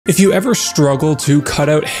If you ever struggle to cut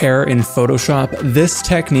out hair in Photoshop, this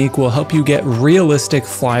technique will help you get realistic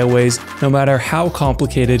flyaways no matter how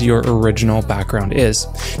complicated your original background is.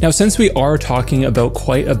 Now, since we are talking about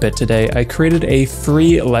quite a bit today, I created a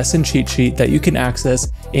free lesson cheat sheet that you can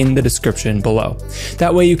access in the description below.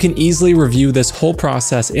 That way you can easily review this whole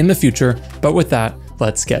process in the future, but with that,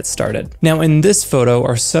 let's get started. Now in this photo,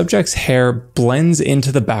 our subject's hair blends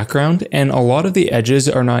into the background and a lot of the edges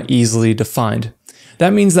are not easily defined.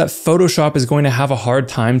 That means that Photoshop is going to have a hard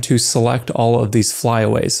time to select all of these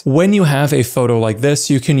flyaways. When you have a photo like this,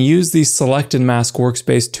 you can use the select and mask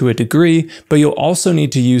workspace to a degree, but you'll also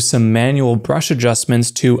need to use some manual brush adjustments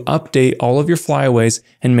to update all of your flyaways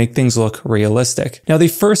and make things look realistic. Now, the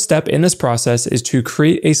first step in this process is to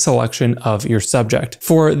create a selection of your subject.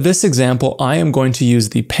 For this example, I am going to use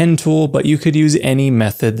the pen tool, but you could use any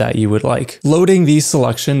method that you would like. Loading the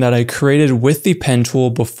selection that I created with the pen tool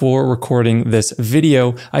before recording this video,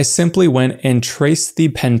 I simply went and traced the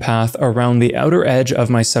pen path around the outer edge of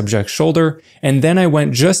my subject's shoulder, and then I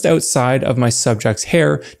went just outside of my subject's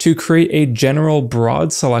hair to create a general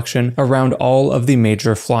broad selection around all of the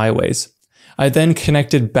major flyaways. I then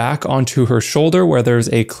connected back onto her shoulder where there's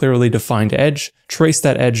a clearly defined edge, traced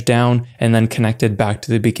that edge down, and then connected back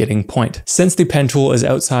to the beginning point. Since the pen tool is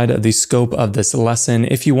outside of the scope of this lesson,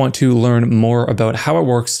 if you want to learn more about how it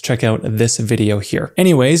works, check out this video here.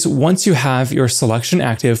 Anyways, once you have your selection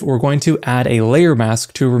active, we're going to add a layer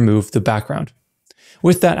mask to remove the background.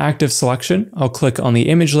 With that active selection, I'll click on the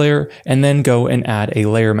image layer and then go and add a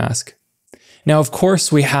layer mask. Now, of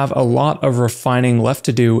course, we have a lot of refining left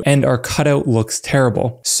to do and our cutout looks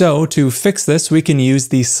terrible. So to fix this, we can use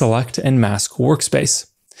the Select and Mask workspace.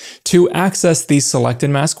 To access the Select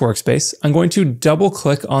and Mask workspace, I'm going to double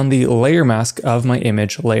click on the layer mask of my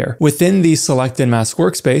image layer. Within the Select and Mask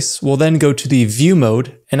workspace, we'll then go to the View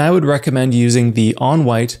mode, and I would recommend using the On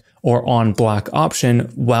White or On Black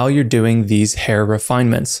option while you're doing these hair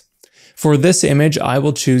refinements. For this image, I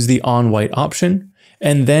will choose the On White option,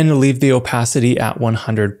 and then leave the opacity at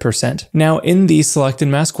 100%. Now in the Select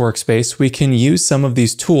and Mask workspace, we can use some of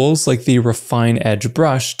these tools like the Refine Edge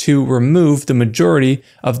brush to remove the majority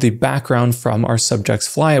of the background from our subject's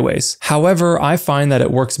flyaways. However, I find that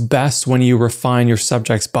it works best when you refine your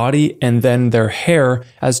subject's body and then their hair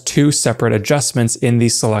as two separate adjustments in the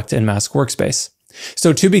Select and Mask workspace.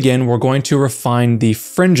 So to begin, we're going to refine the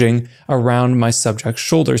fringing around my subject's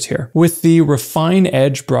shoulders here. With the Refine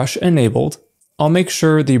Edge brush enabled, I'll make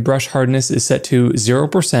sure the brush hardness is set to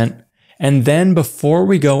 0%, and then before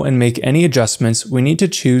we go and make any adjustments, we need to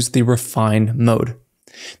choose the Refine mode.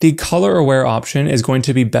 The color aware option is going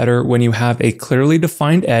to be better when you have a clearly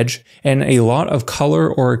defined edge and a lot of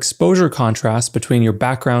color or exposure contrast between your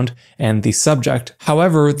background and the subject.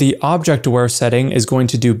 However, the object aware setting is going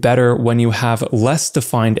to do better when you have less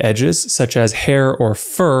defined edges, such as hair or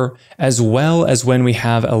fur, as well as when we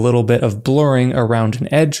have a little bit of blurring around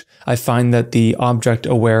an edge. I find that the object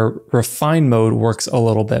aware refine mode works a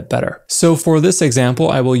little bit better. So for this example,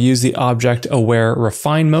 I will use the object aware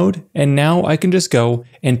refine mode, and now I can just go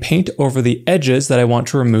and paint over the edges that I want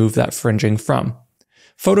to remove that fringing from.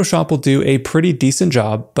 Photoshop will do a pretty decent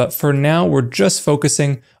job, but for now we're just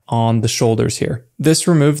focusing on the shoulders here. This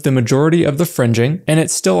removed the majority of the fringing, and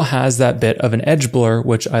it still has that bit of an edge blur,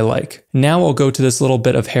 which I like. Now I'll go to this little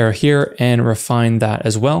bit of hair here and refine that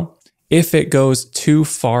as well. If it goes too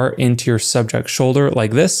far into your subject's shoulder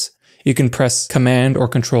like this, you can press Command or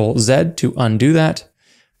Control Z to undo that,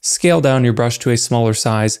 scale down your brush to a smaller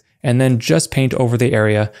size, and then just paint over the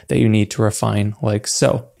area that you need to refine like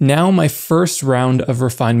so. Now my first round of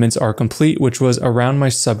refinements are complete, which was around my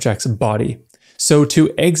subject's body. So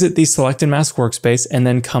to exit the Select and Mask workspace and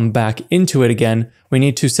then come back into it again, we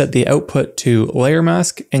need to set the output to Layer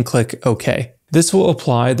Mask and click OK. This will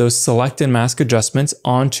apply those Select and Mask adjustments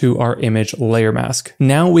onto our image layer mask.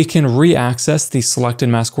 Now we can re-access the Select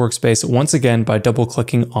and Mask workspace once again by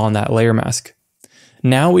double-clicking on that layer mask.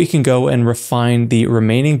 Now we can go and refine the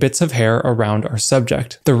remaining bits of hair around our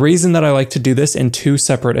subject. The reason that I like to do this in two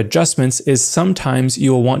separate adjustments is sometimes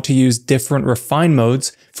you will want to use different refine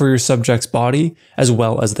modes for your subject's body as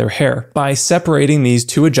well as their hair. By separating these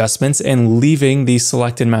two adjustments and leaving the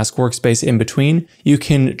Select and Mask workspace in between, you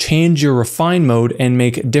can change your refine mode and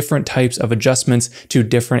make different types of adjustments to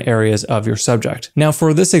different areas of your subject. Now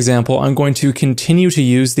for this example, I'm going to continue to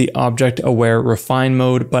use the object aware refine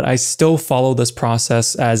mode, but I still follow this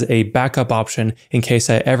process as a backup option in case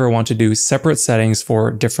I ever want to do separate settings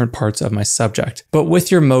for different parts of my subject. But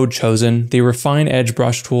with your mode chosen, the Refine Edge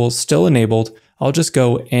brush tool still enabled, I'll just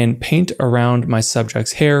go and paint around my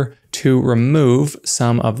subject's hair to remove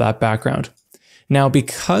some of that background. Now,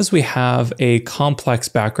 because we have a complex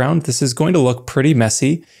background, this is going to look pretty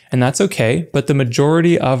messy, and that's okay, but the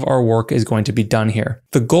majority of our work is going to be done here.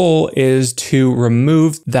 The goal is to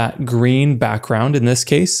remove that green background in this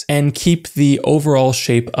case, and keep the overall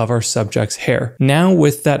shape of our subject's hair. Now,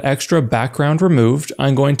 with that extra background removed,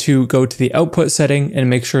 I'm going to go to the output setting and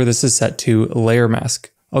make sure this is set to layer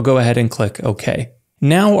mask. I'll go ahead and click OK.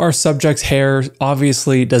 Now our subject's hair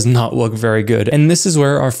obviously does not look very good, and this is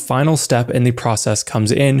where our final step in the process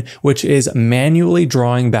comes in, which is manually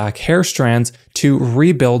drawing back hair strands to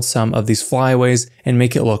rebuild some of these flyaways and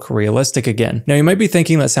make it look realistic again. Now you might be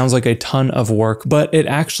thinking that sounds like a ton of work, but it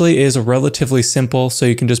actually is relatively simple, so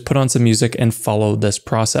you can just put on some music and follow this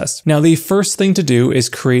process. Now the first thing to do is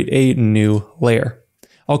create a new layer.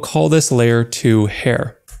 I'll call this layer 2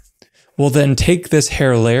 hair. We'll then take this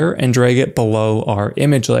hair layer and drag it below our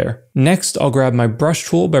image layer. Next, I'll grab my brush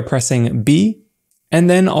tool by pressing B, and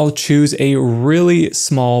then I'll choose a really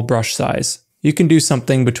small brush size. You can do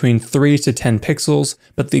something between 3 to 10 pixels,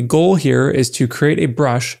 but the goal here is to create a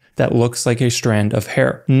brush that looks like a strand of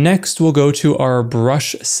hair. Next, we'll go to our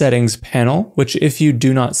brush settings panel, which if you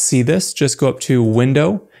do not see this, just go up to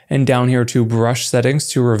Window, and down here to brush settings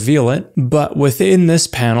to reveal it. But within this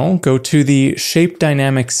panel, go to the shape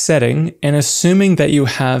dynamics setting, and assuming that you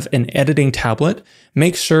have an editing tablet,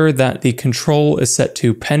 make sure that the control is set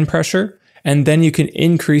to pen pressure, and then you can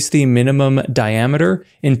increase the minimum diameter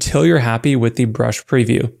until you're happy with the brush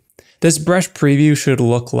preview. This brush preview should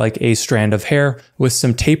look like a strand of hair with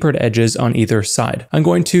some tapered edges on either side. I'm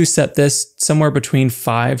going to set this somewhere between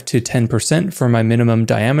 5 to 10% for my minimum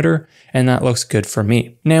diameter, and that looks good for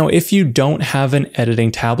me. Now, if you don't have an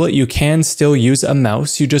editing tablet, you can still use a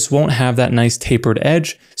mouse, you just won't have that nice tapered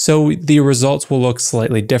edge, so the results will look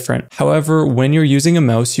slightly different. However, when you're using a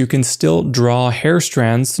mouse, you can still draw hair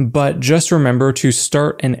strands, but just remember to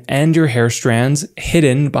start and end your hair strands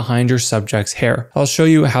hidden behind your subject's hair. I'll show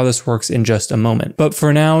you how this works in just a moment. But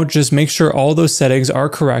for now, just make sure all those settings are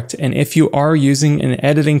correct, and if you are using an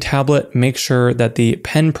editing tablet, make sure that the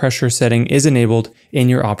pen pressure setting is enabled in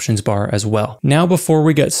your options bar as well. Now, before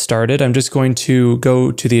we get started, I'm just going to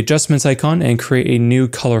go to the adjustments icon and create a new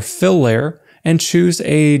color fill layer and choose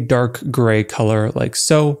a dark gray color like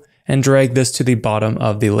so, and drag this to the bottom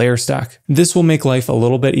of the layer stack. This will make life a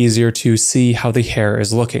little bit easier to see how the hair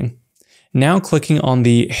is looking. Now clicking on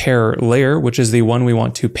the hair layer, which is the one we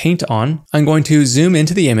want to paint on, I'm going to zoom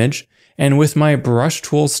into the image, and with my brush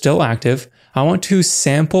tool still active, I want to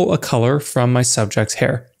sample a color from my subject's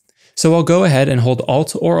hair. So I'll go ahead and hold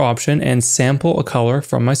Alt or Option and sample a color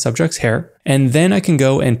from my subject's hair, and then I can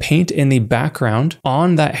go and paint in the background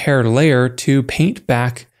on that hair layer to paint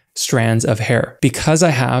back strands of hair. Because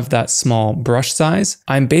I have that small brush size,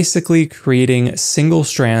 I'm basically creating single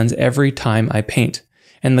strands every time I paint.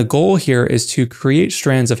 And the goal here is to create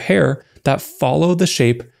strands of hair that follow the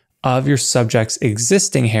shape of your subject's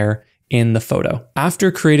existing hair in the photo.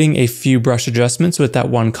 After creating a few brush adjustments with that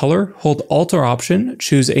one color, hold Alt or Option,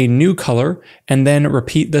 choose a new color, and then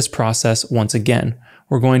repeat this process once again.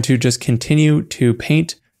 We're going to just continue to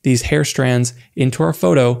paint these hair strands into our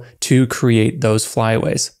photo to create those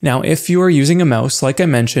flyaways. Now, if you are using a mouse, like I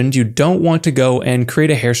mentioned, you don't want to go and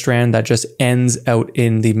create a hair strand that just ends out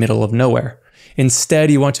in the middle of nowhere.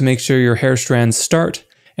 Instead, you want to make sure your hair strands start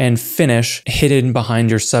and finish hidden behind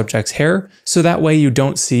your subject's hair, so that way you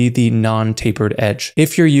don't see the non-tapered edge.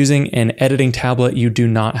 If you're using an editing tablet, you do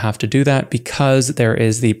not have to do that because there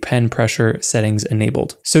is the pen pressure settings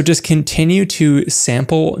enabled. So just continue to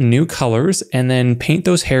sample new colors and then paint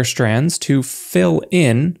those hair strands to fill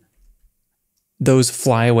in those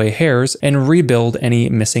flyaway hairs and rebuild any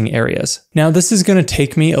missing areas. Now this is going to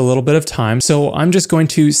take me a little bit of time, so I'm just going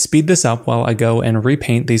to speed this up while I go and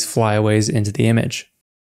repaint these flyaways into the image.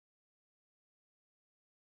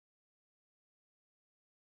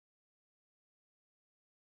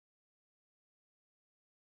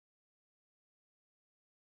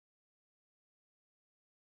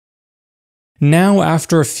 Now,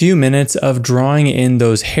 after a few minutes of drawing in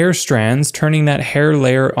those hair strands, turning that hair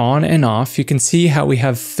layer on and off, you can see how we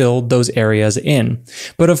have filled those areas in.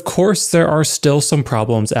 But of course, there are still some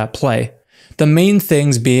problems at play. The main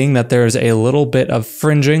things being that there's a little bit of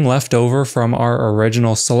fringing left over from our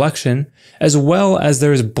original selection, as well as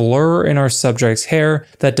there's blur in our subject's hair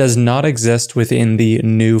that does not exist within the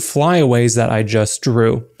new flyaways that I just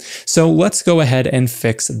drew. So let's go ahead and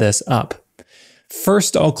fix this up.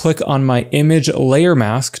 First, I'll click on my image layer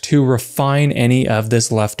mask to refine any of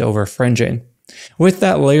this leftover fringing. With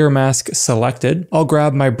that layer mask selected, I'll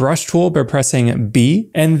grab my brush tool by pressing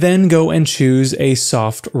B and then go and choose a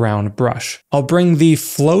soft round brush. I'll bring the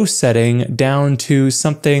flow setting down to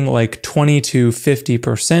something like 20 to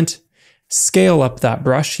 50%, scale up that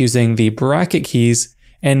brush using the bracket keys,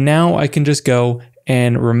 and now I can just go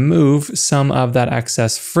and remove some of that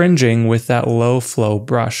excess fringing with that low flow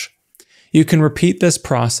brush. You can repeat this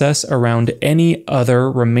process around any other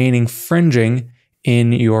remaining fringing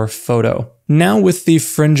in your photo. Now with the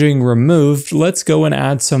fringing removed, let's go and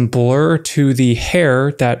add some blur to the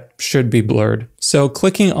hair that should be blurred. So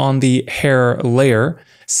clicking on the hair layer,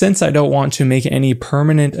 since I don't want to make any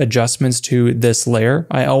permanent adjustments to this layer,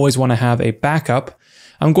 I always want to have a backup.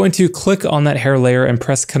 I'm going to click on that hair layer and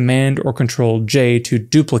press Command or Control J to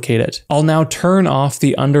duplicate it. I'll now turn off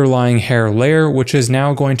the underlying hair layer, which is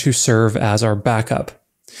now going to serve as our backup.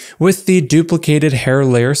 With the duplicated hair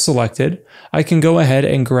layer selected, I can go ahead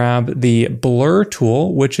and grab the blur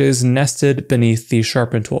tool, which is nested beneath the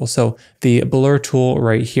sharpen tool. So the blur tool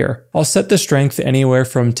right here. I'll set the strength anywhere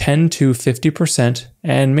from 10 to 50%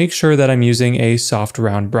 and make sure that I'm using a soft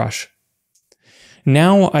round brush.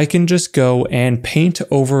 Now I can just go and paint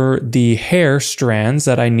over the hair strands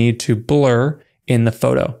that I need to blur in the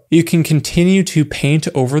photo. You can continue to paint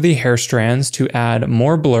over the hair strands to add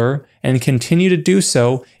more blur and continue to do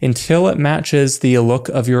so until it matches the look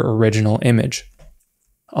of your original image.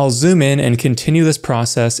 I'll zoom in and continue this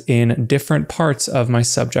process in different parts of my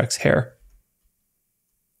subject's hair.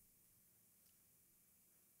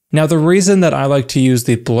 Now, the reason that I like to use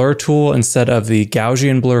the blur tool instead of the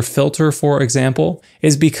Gaussian blur filter, for example,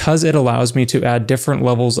 is because it allows me to add different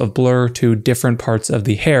levels of blur to different parts of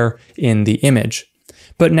the hair in the image.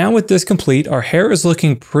 But now with this complete, our hair is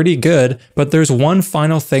looking pretty good, but there's one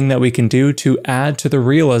final thing that we can do to add to the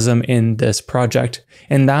realism in this project,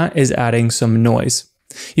 and that is adding some noise.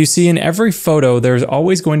 You see, in every photo, there's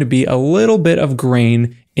always going to be a little bit of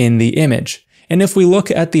grain in the image. And if we look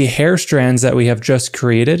at the hair strands that we have just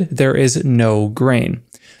created, there is no grain.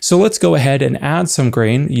 So let's go ahead and add some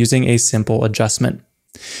grain using a simple adjustment.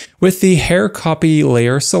 With the hair copy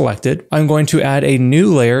layer selected, I'm going to add a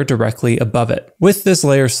new layer directly above it. With this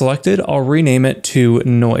layer selected, I'll rename it to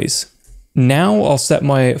Noise. Now I'll set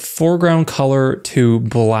my foreground color to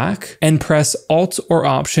black and press Alt or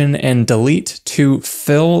Option and Delete to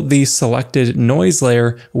fill the selected noise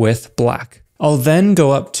layer with black. I'll then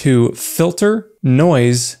go up to Filter,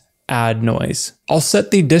 Noise, Add Noise. I'll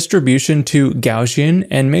set the distribution to Gaussian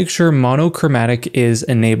and make sure monochromatic is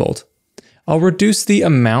enabled. I'll reduce the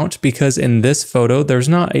amount because in this photo there's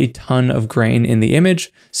not a ton of grain in the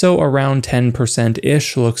image, so around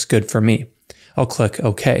 10%-ish looks good for me. I'll click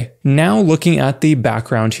OK. Now looking at the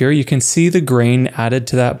background here, you can see the grain added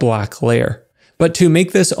to that black layer. But to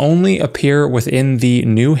make this only appear within the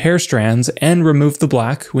new hair strands and remove the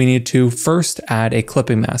black, we need to first add a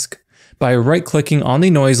clipping mask by right-clicking on the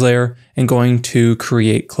noise layer and going to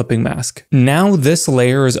Create Clipping Mask. Now this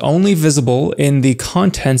layer is only visible in the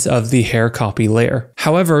contents of the hair copy layer.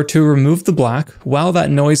 However, to remove the black, while that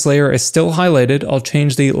noise layer is still highlighted, I'll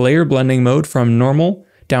change the layer blending mode from normal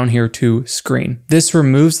down here to screen. This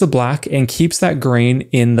removes the black and keeps that grain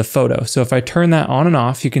in the photo. So if I turn that on and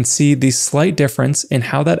off, you can see the slight difference in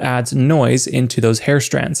how that adds noise into those hair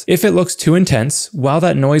strands. If it looks too intense, while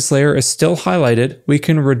that noise layer is still highlighted, we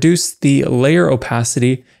can reduce the layer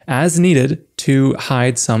opacity as needed to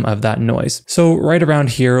hide some of that noise. So right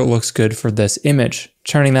around here looks good for this image.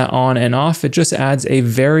 Turning that on and off, it just adds a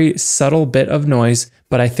very subtle bit of noise,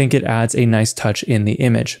 but I think it adds a nice touch in the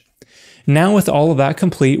image. Now with all of that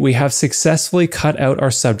complete, we have successfully cut out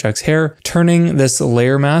our subject's hair. Turning this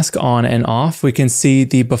layer mask on and off, we can see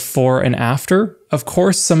the before and after. Of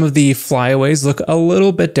course, some of the flyaways look a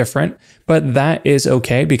little bit different, but that is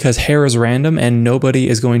okay because hair is random and nobody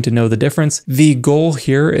is going to know the difference. The goal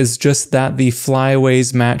here is just that the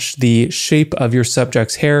flyaways match the shape of your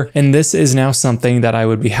subject's hair, and this is now something that I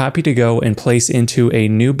would be happy to go and place into a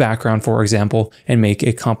new background, for example, and make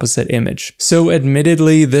a composite image. So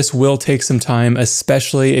admittedly, this will take some time,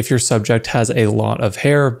 especially if your subject has a lot of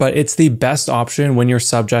hair, but it's the best option when your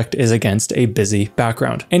subject is against a busy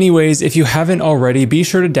background. Anyways, if you haven't already, be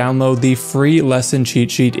sure to download the free lesson cheat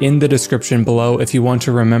sheet in the description below if you want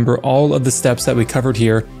to remember all of the steps that we covered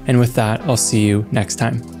here. And with that, I'll see you next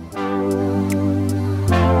time.